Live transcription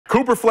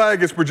Cooper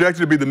Flagg is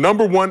projected to be the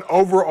 #1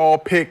 overall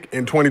pick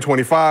in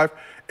 2025,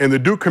 and the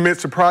Duke commit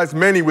surprised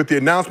many with the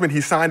announcement he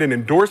signed an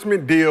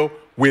endorsement deal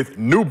with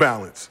New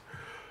Balance.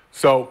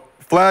 So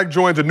Flagg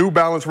joins a New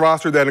Balance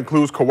roster that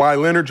includes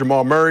Kawhi Leonard,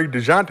 Jamal Murray,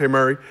 DeJounte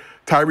Murray,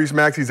 Tyrese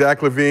Maxey, Zach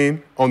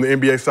LaVine on the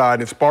NBA side,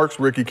 and Sparks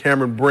rookie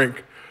Cameron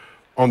Brink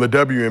on the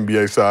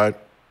WNBA side.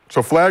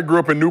 So Flagg grew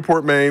up in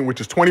Newport, Maine,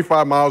 which is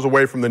 25 miles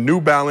away from the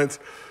New Balance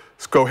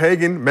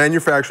Skowhegan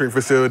manufacturing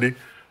facility.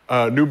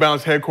 New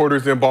Balance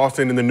headquarters in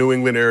Boston in the New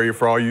England area,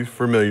 for all you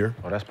familiar.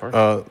 Oh, that's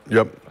perfect.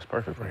 Yep. That's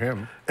perfect for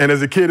him. And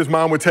as a kid, his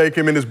mom would take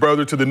him and his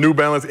brother to the New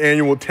Balance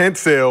annual tent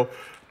sale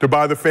to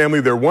buy the family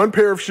their one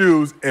pair of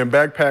shoes and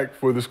backpack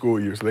for the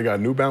school year. So they got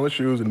New Balance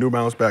shoes and New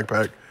Balance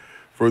backpack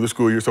for the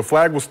school year. So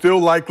Flagg will still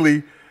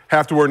likely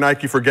have to wear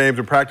Nike for games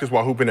and practice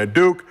while hooping at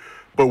Duke,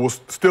 but will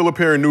still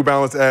appear in New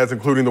Balance ads,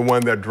 including the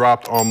one that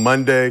dropped on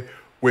Monday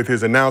with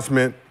his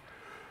announcement.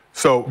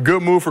 So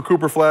good move for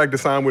Cooper Flagg to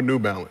sign with New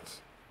Balance.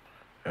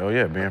 Hell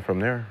yeah, being from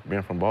there,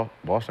 being from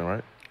Boston,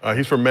 right?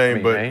 He's from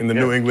Maine, but Maine, in the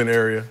New England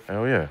area.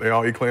 Hell yeah. They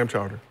all eat clam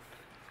chowder.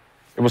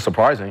 It was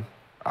surprising.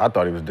 I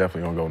thought he was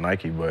definitely gonna go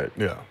Nike, but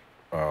yeah.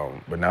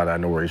 But now that I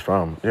know where he's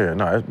from, yeah,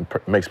 no,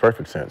 it makes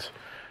perfect sense.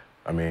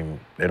 I mean,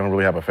 they don't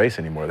really have a face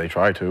anymore. They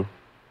try to,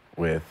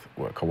 with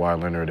what,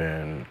 Kawhi Leonard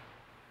and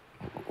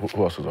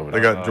who else was over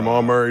there? They got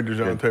Jamal Murray,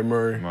 DeJounte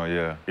Murray. Oh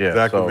yeah.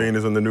 Zach LaVine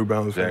is in the New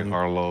Balance. Zach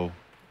Harlow.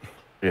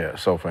 Yeah.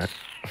 So for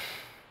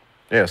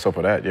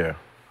that, yeah.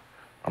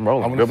 I'm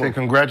rolling. I want to say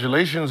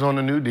congratulations on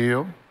the new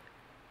deal.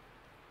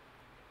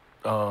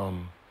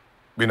 You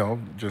know,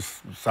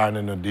 just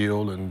signing a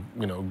deal and,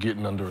 you know,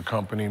 getting under a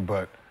company,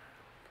 but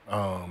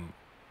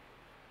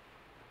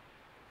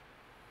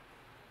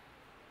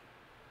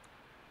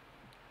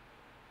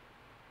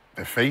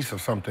the face of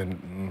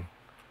something,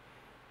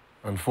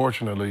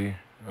 unfortunately,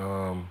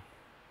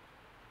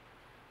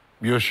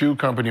 your shoe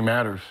company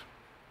matters.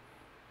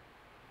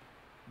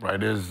 Right,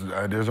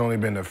 there's only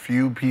been a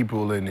few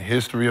people in the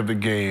history of the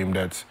game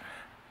that's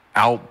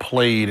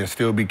outplayed and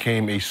still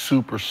became a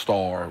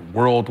superstar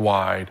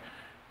worldwide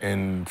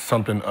in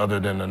something other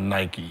than a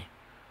Nike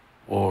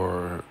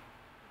or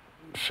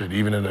shit,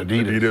 even an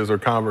Adidas. Adidas or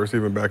Converse,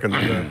 even back in the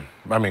day.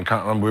 I mean,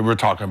 we're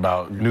talking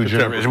about new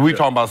generation. We're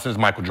talking about since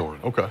Michael Jordan.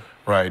 Okay.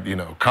 Right, you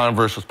know,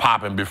 Converse was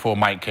popping before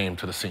Mike came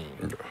to the scene.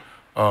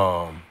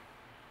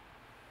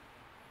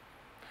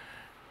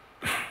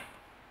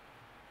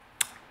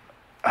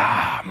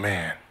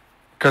 Man,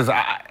 because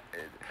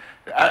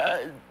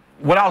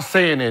without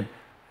saying it,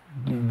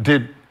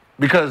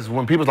 because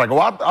when people's like, oh,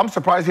 I'm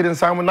surprised he didn't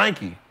sign with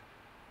Nike.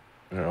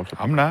 Yeah,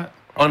 I'm not.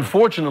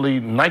 Unfortunately,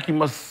 Nike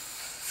must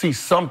see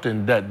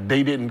something that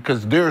they didn't,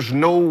 because there's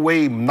no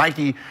way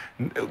Nike,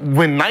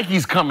 when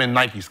Nike's coming,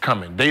 Nike's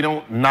coming. They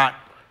don't not.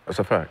 That's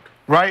a fact.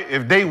 Right?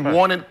 If they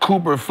wanted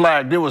Cooper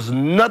Flagg, there was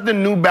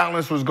nothing New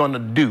Balance was going to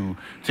do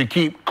to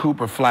keep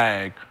Cooper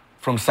Flagg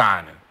from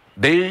signing.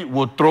 They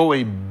will throw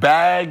a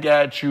bag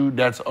at you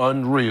that's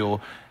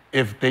unreal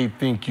if they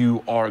think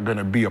you are going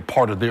to be a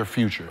part of their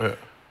future. Yeah.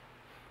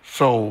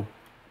 So,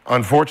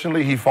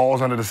 unfortunately, he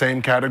falls under the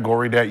same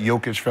category that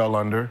Jokic fell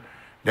under,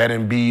 that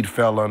Embiid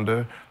fell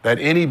under, that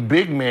any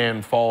big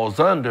man falls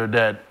under,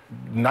 that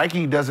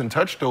Nike doesn't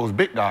touch those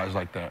big guys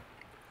like that.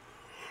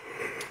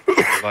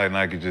 Like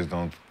Nike just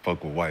don't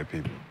fuck with white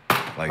people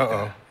like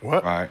that.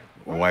 What? Right?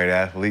 White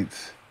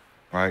athletes,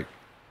 right?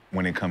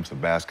 When it comes to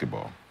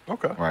basketball.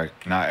 Okay. Right?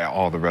 Not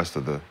all the rest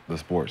of the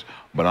sports.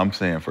 But I'm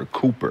saying for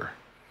Cooper,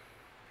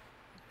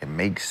 it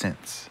makes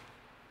sense.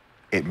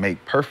 It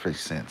makes perfect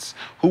sense.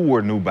 Who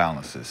wore New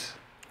Balances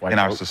in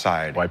our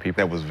society? White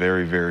people. That was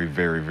very, very,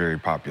 very, very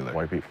popular.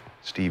 White people.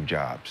 Steve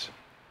Jobs.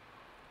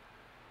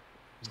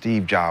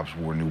 Steve Jobs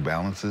wore New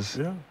Balances.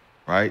 Yeah.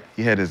 Right?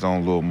 He had his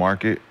own little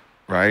market,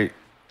 right?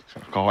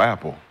 It's called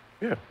Apple.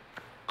 Yeah.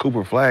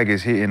 Cooper Flagg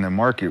is hitting a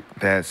market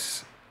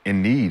that's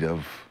in need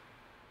of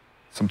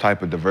some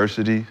type of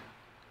diversity,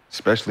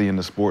 especially in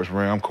the sports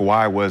realm.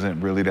 Kawhi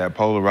wasn't really that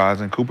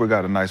polarizing. Cooper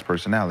got a nice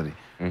personality.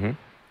 Mm-hmm.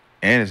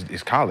 And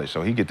it's college,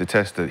 so he get to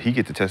test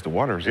the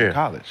waters in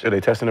college. Yeah,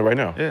 they testing it right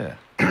now. Yeah.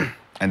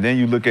 And then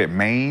you look at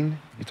Maine.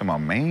 You talking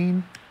about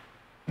Maine?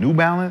 New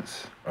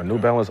Balance? A New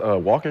Balance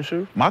walking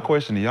shoe? My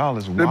question to y'all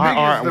is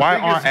why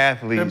aren't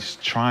athletes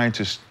trying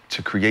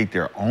to create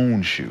their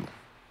own shoe?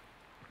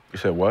 You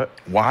said what?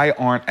 Why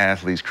aren't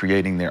athletes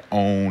creating their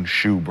own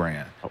shoe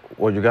brand?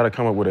 Well, you got to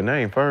come up with a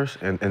name first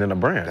and then a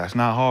brand. That's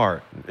not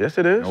hard. Yes,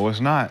 it is. No, it's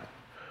not.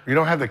 You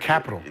don't have the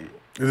capital.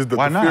 Is it the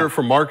Why not? fear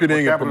for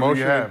marketing and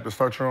promotion? You have to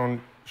start your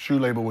own shoe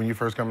label when you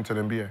first come into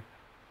the NBA?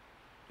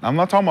 I'm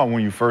not talking about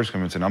when you first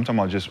come into it. I'm talking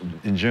about just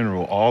in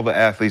general, all the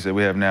athletes that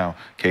we have now,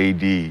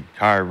 KD,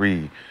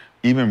 Kyrie,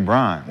 even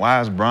Bron. Why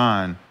has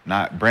Bron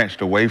not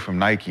branched away from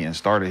Nike and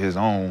started his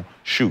own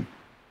shoe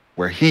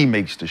where he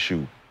makes the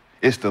shoe?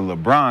 It's the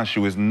LeBron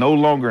shoe. It's no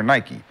longer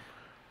Nike.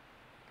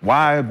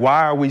 Why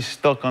are we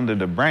stuck under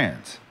the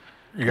brands?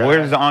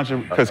 Where's the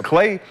entrepreneur? Because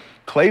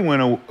Clay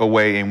went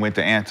away and went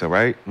to Anta,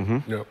 right?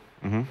 Mm-hmm. Yep.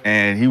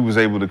 and he was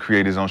able to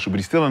create his own shoe, but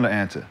he's still in the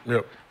Anta.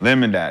 Yep.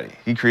 Lemon Daddy,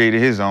 he created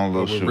his own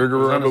little shoe.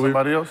 Rigor, Under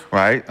somebody else?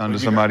 Right, under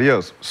somebody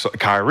else. So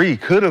Kyrie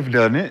could have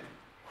done it,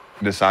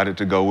 decided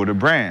to go with a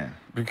brand.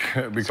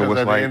 Because So it's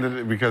at like-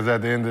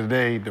 the end of the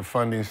day, the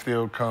funding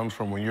still comes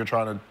from when you're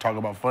trying to talk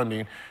about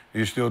funding,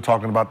 you're still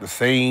talking about the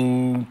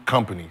same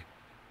company.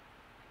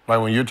 Like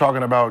when you're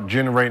talking about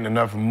generating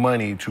enough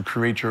money to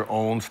create your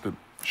own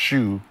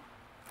shoe,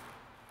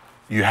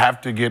 you have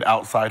to get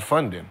outside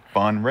funding.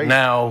 Fundraise.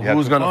 Now, You have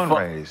who's to gonna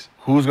fundraise?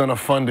 who's gonna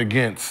fund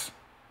against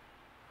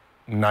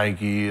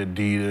Nike,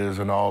 Adidas,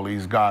 and all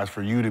these guys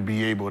for you to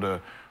be able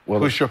to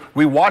push your?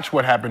 We watch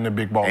what happened to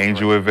Big Ball.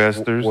 Angel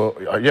investors. Well,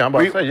 yeah, I'm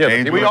about to say, yeah.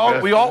 Angel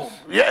We all,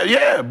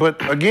 yeah.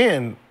 But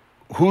again,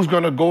 who's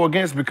gonna go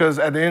against? Because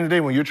at the end of the day,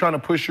 when you're trying to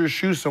push your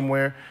shoe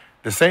somewhere,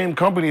 the same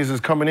companies is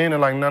coming in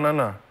and like,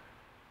 no.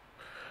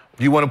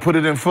 You want to put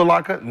it in Foot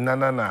Locker? No.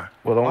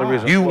 Well, the only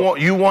reason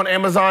You want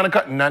Amazon to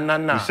cut?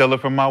 No. You sell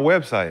it from my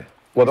website.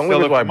 Well, the only sell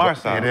it reason why from our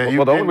side.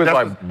 well, the only reason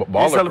why you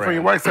Baller sell it from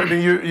your Brand, website,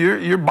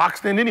 then you're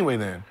boxed in anyway.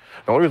 Then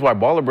the only reason why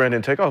Baller Brand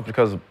didn't take off is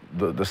because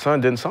the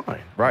son didn't sign.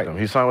 Right.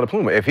 He signed with a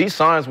Puma. If he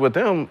signs with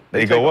them,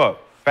 They go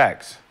up.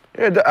 Facts.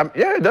 Yeah,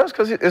 it does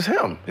because it's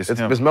him. It's It's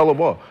him. Melo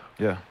Ball.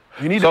 Yeah.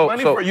 you need So- the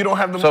money so- for it. You don't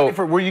have the so- money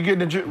for where you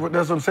getting the.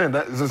 That's what I'm saying.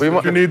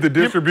 You need the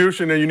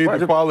distribution and you need Right.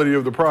 the quality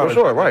of the product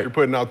sure, that right. you're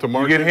putting out to You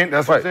market. get a hint.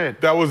 That's what I Right. said.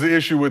 That was the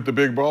issue with the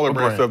big baller brand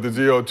brand. stuff, the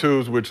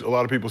ZO2s, which a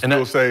lot of people And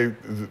still that- say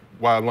is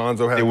why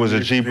Alonzo had. It was a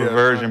the- cheaper yeah,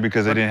 version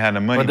because they didn't have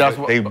the money. but that's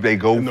But what- they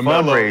go in the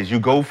memo. fundraise. You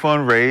go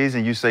fundraise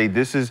and you say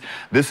this is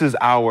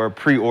our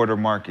pre-order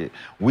market.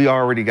 We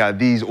already got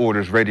these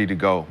orders ready to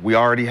go. We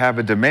already have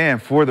a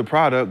demand for the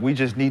product. We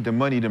just need the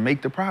money to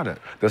make the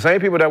product. The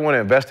same people that want to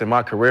invest in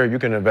my career, you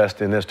can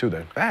invest in this too.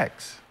 Then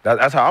Facts.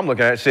 that's how I'm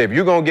looking at it. Say, if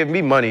you're gonna give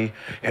me money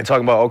and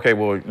talking about, okay,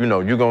 well,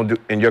 you're gonna do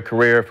in your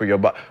career for your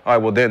body. All right,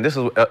 well then this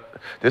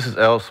is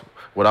else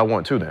what I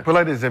want too. Then But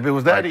like this, if it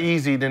was that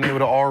easy, then they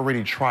would have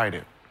already tried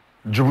it.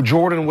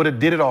 Jordan would have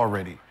did it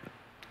already.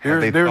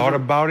 They thought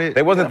about it.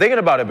 they wasn't thinking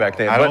about it back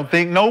then. I don't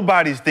think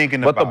nobody's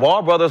thinking But about the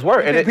Ball brothers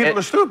were. You think people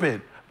are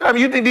stupid? I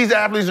mean, you think these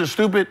athletes are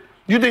stupid?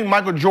 You think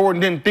Michael Jordan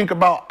didn't think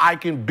about I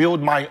can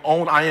build my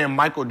own? I am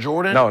Michael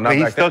Jordan. No, not But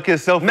he back stuck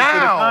himself into the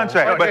Now.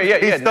 contract. But Yeah,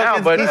 he now,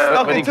 stuck, but he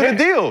stuck he into the can't.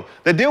 deal.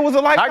 The deal was a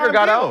lifetime Tiger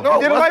got deal. out. He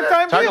No, did a what's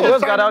lifetime that? Tiger deal.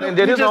 Woods got out and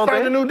did He his just own signed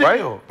thing, a new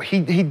deal. right?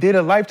 He did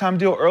a lifetime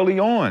deal early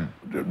on.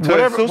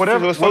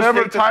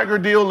 Whatever Tiger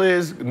deal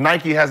is,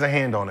 Nike has a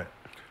hand on it.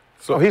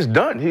 So he's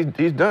done.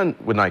 He's done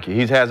with Nike.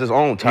 He has his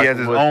own Tiger has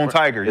his Woods own brand.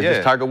 Tiger, It's yeah.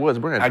 his Tiger Woods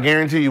brand. I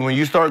guarantee you, when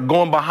you start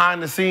going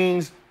behind the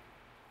scenes,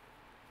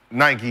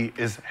 Nike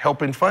is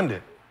helping fund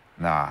it.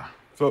 Nah.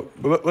 So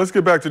let's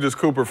get back to just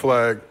Cooper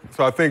Flagg.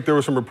 So I think there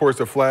were some reports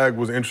that Flagg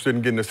was interested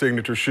in getting a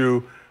signature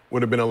shoe.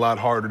 Would have been a lot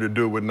harder to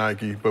do with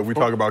Nike. But we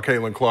talk about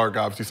Caitlin Clark,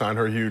 obviously signed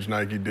her huge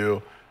Nike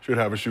deal. Should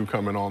have a shoe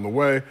coming on the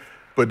way.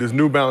 But does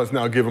New Balance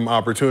now give him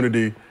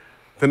opportunity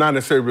to not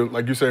necessarily,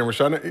 like you saying,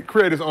 Rashad,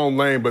 create his own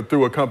lane, but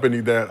through a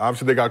company that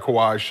obviously they got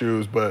Kawhi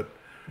shoes, but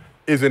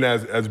isn't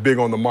as big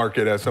on the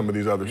market as some of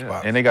these other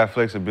spots. And they got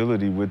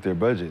flexibility with their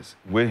budgets,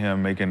 with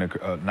him making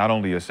not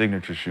only a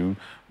signature shoe,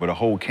 but a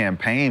whole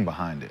campaign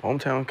behind it.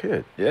 Hometown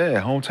kid.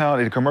 Yeah,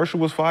 hometown. The commercial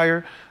was fire. You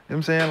know what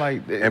I'm saying?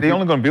 Like, they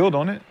only gonna build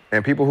on it.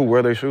 And people who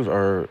wear their shoes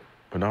are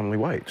predominantly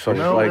white. So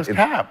No, it's it's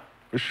like cap.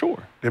 For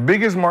sure. The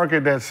biggest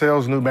market that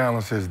sells New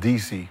Balance is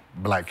DC,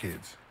 black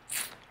kids.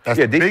 That's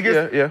Yeah, the DC,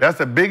 biggest. yeah. That's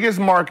the biggest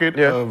market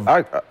Yeah,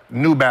 of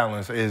New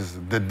Balance is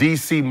the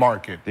DC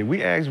market. Did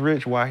we ask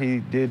Rich why he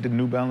did the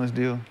New Balance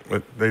deal?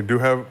 But they do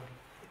have.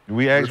 Did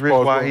we ask Rich Rich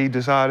Paul's why deal? he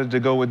decided to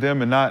go with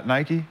them and not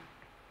Nike?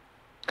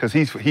 Because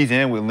he's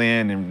in with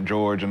Lynn and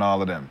George and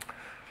all of them.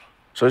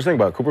 So just think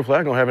about it. Cooper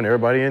Flagg gonna having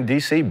everybody in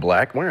DC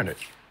black wearing it.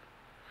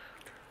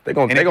 They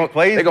gonna And if it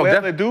plays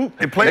well at Duke,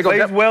 it plays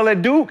well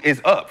at Duke,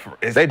 it's up.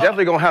 They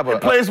definitely gonna have a.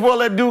 It plays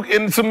well at Duke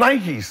in some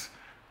Nikes.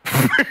 You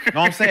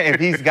know what I'm saying? If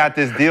he's got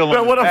this deal But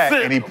on what his I'm back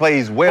saying- and he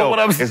plays well, but what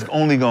I'm it's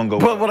only gonna go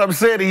But up. what I'm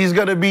saying, he's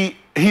gonna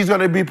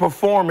be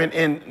performing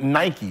in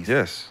Nikes.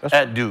 Yes.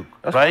 At Duke,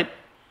 right?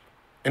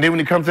 And then when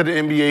he comes to the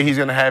NBA, he's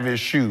gonna have his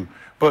shoe.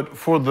 But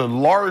for the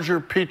larger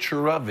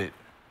picture of it,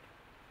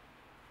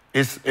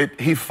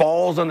 he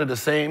falls under the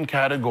same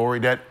category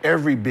that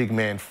every big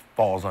man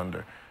falls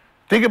under.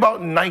 Think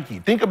about Nike.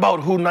 Think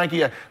about who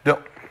Nike has. The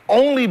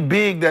only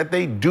big that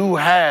they do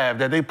have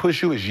that they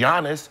push you is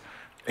Giannis,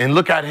 and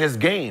look at his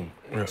game.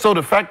 Yeah. So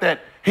the fact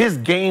that his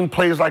game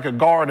plays like a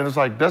guard, and it's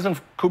like, doesn't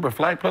Cooper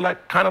Flagg play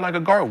kind of like a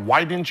guard?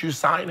 Why didn't you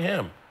sign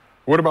him?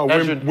 What about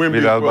That's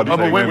Wemby? Yeah, I was about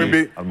to say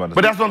Wemby. Wemby.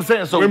 But that's what I'm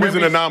saying. So Wemby's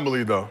an Wemby's-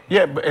 anomaly, though.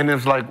 Yeah, and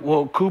it's like,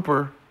 well,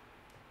 Cooper,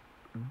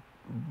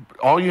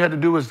 all you had to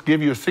do was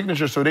give you a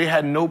signature, so they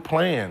had no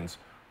plans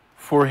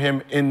for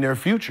him in their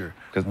future.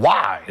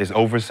 Why? It's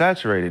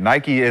oversaturated.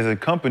 Nike as a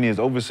company is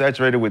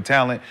oversaturated with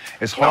talent.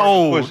 It's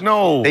hard to push.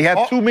 No. They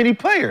have too many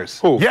players.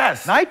 Who?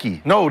 Yes.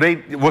 Nike. No,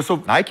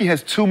 Nike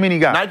has too many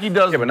guys. Nike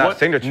does Yeah, but not what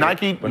signature.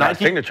 Nike, But not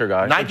signature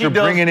guys. Nike You're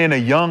does. bringing in a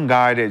young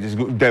guy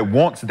that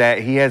wants that.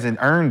 He hasn't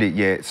earned it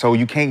yet, so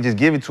you can't just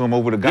give it to him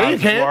over the Yeah, guys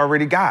you can. you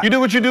already got. You do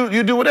what you do.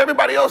 You do what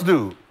everybody else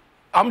do.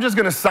 I'm just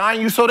gonna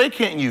sign you so they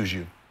can't use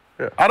you.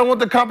 Yeah. I don't want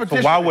the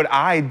competition. So why would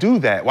I do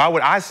that? Why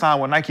would I sign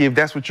with Nike if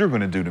that's what you're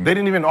gonna do to me? They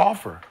didn't even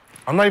offer.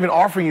 I'm not even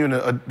offering you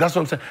that's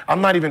what I'm saying.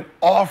 I'm not even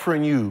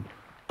offering you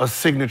a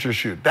signature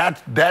shoe.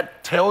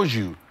 That tells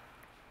you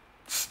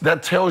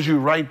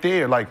right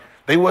there. Like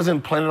they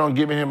wasn't planning on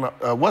giving him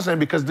wasn't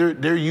because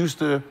they're used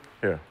to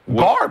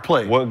guard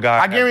play. What guy?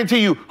 I guarantee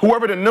you,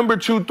 whoever the number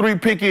 2, 3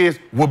 pick is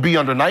will be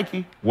under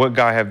Nike. What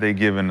guy have they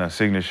given a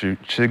signature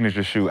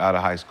shoe out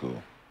of high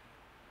school?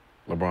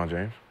 LeBron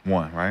James.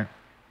 One, right?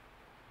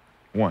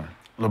 One.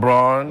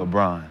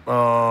 LeBron.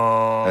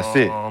 That's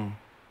it.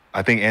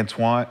 I think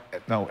Antoine.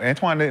 No,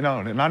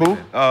 not who?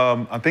 even.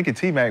 I'm thinking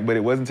T-Mac, but it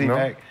wasn't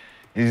T-Mac.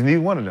 He's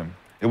neither one of them.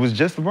 It was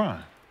just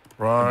LeBron.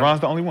 LeBron's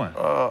the only one.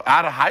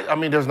 Out of high, I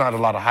mean, there's not a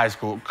lot of high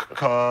school.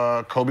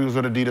 Kobe was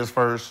with Adidas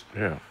first.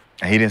 Yeah.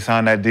 And he didn't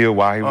sign that deal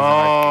while he was in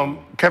high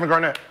school. Kevin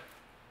Garnett.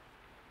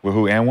 With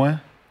who, and one?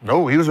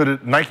 No, he was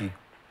with Nike.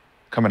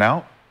 Coming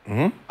out?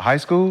 Mm-hmm. High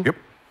school? Yep.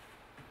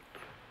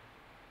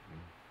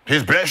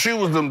 His best shoe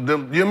was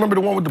you remember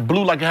the one with the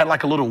blue, like it had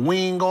like a little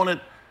wing on it?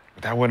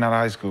 That wasn't out of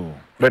high school.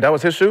 But that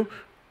was his shoe?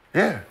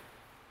 Yeah.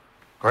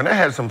 Garnett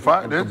had some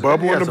fire. The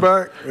bubble in the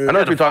back. I know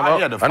what you're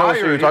talking about. I know what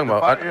shoe you're talking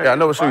about. I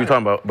know what shoe you're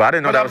talking about. But I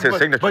didn't know that was his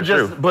signature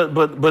shoe.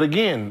 But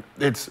again,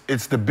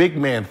 it's the big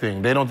man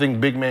thing. They don't think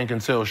big man can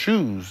sell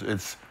shoes.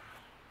 It's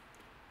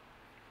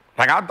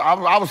like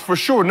I was for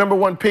sure number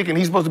 1 pick, and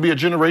he's supposed to be a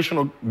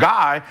generational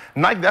guy.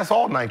 Nike, that's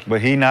all Nike.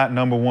 But he not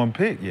number 1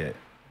 pick yet.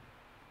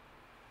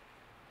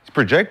 He's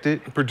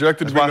projected.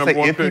 Projected to be number 1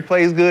 pick. If he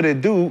plays good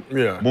at Duke,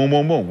 boom,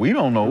 boom, boom. We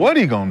don't know what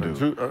he gonna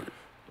do.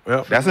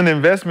 That's an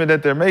investment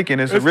that they're making.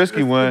 It's a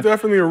risky one. It's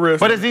definitely a risk.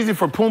 But it's easy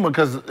for Puma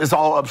because it's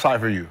all upside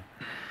for you.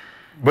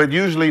 But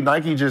usually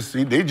Nike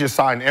they just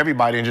sign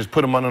everybody and just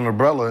put them under an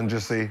umbrella and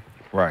just say.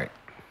 Right.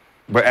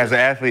 But as an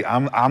athlete,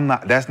 I'm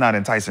not. That's not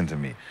enticing to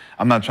me.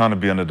 I'm not trying to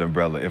be under the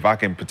umbrella. If I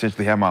can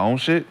potentially have my own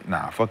shit,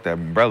 nah, fuck that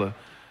umbrella.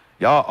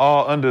 Y'all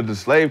all under the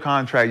slave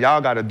contract.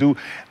 Y'all got to do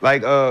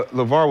like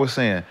LeVar was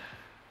saying.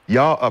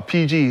 Y'all,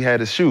 PG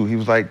had a shoe. He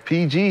was like,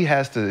 PG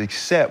has to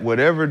accept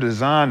whatever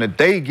design that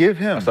they give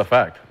him. That's a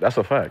fact. That's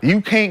a fact. You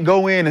can't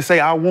go in and say,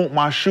 I want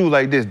my shoe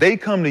like this. They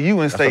come to you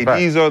and say,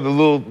 these are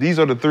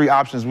the 3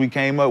 options we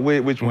came up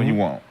with. Which one you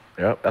want?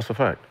 Yep, that's a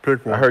fact.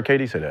 Pick one. I heard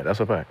KD say that. That's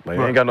a fact. Like,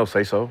 they ain't got no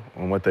say-so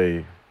on what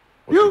they...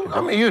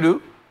 I mean, you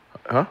do.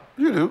 Huh?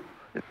 You do.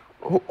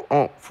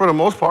 For the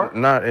most part.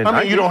 Not in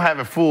I mean, you don't have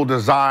a full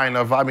design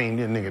of,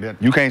 nigga,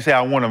 that. You can't say,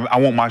 I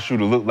want my shoe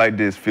to look like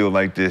this, feel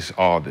like this,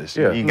 all this.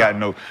 Yeah. You ain't got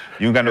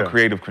no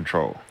creative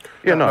control.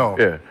 Yeah, no.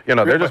 You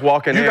know, they're just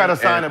walking in. You got to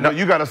sign it, but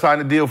you got to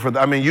sign a deal for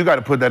that. I mean, you got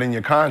to put that in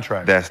your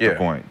contract. That's the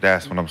point.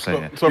 That's what I'm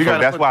saying. So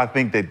that's why I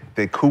think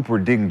that Cooper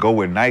didn't go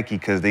with Nike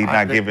because they're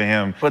not giving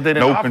him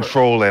no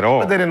control at all.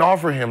 But they didn't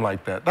offer him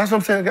like that. That's what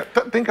I'm saying.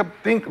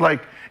 Think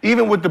like,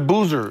 even with the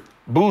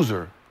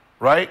Boozer,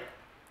 right?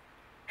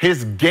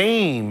 His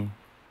game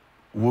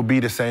will be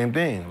the same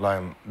thing.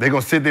 Like, they're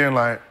going to sit there and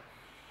like,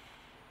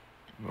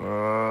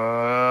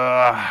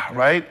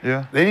 right?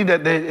 Yeah. They need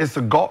that. It's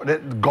the guard.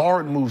 That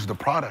guard moves the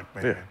product,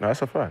 man. Yeah, no,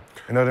 that's a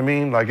fact. You know what I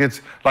mean? Like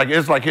it's like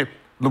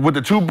with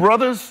the 2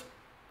 brothers,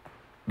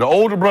 the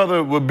older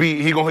brother would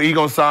be he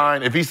gonna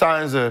sign. If he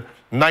signs a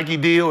Nike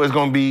deal, it's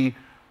gonna be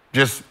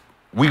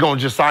we gonna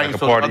just sign like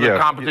so other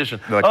competition.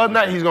 Like, other than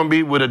that, he's gonna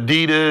be with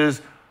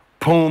Adidas,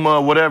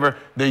 Puma, whatever.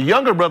 The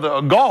younger brother,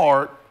 a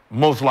guard,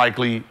 most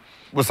likely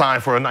will sign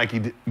for a Nike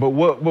deal. But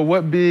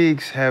what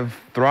bigs have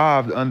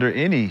thrived under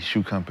any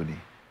shoe company?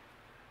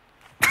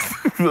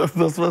 That's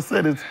what I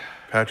said. It's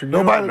Patrick.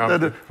 nobody.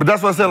 But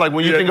that's what I said. Like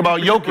when you think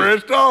about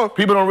Jokic,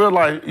 people don't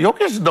realize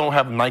Jokic don't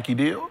have a Nike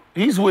deal.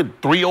 He's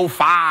with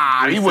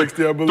 305. He's with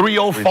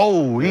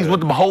 304. He's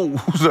with the hoes.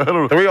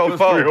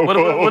 304.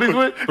 What he's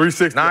with?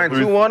 360.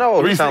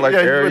 9210. He sound like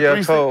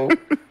area code.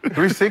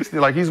 360.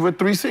 Like he's with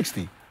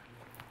 360.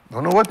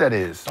 Don't know what that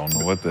is. Don't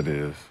know what that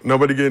is.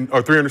 Nobody getting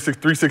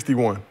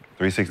 361.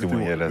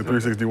 361. Yeah, that's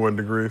 361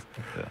 degrees.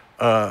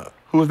 Yeah.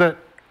 Who was that?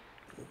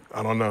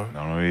 I don't know. I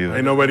don't know either.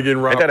 Ain't nobody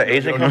getting robbed. Ain't that an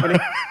Asian company?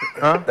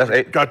 Huh?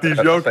 Got these That's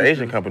an Jokers.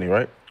 Asian company,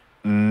 right?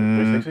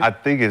 I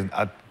think it's.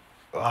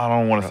 I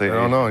don't want to say. I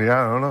don't know.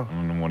 Yeah, I don't know. I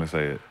don't want to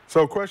say it.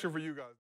 So, question for you guys.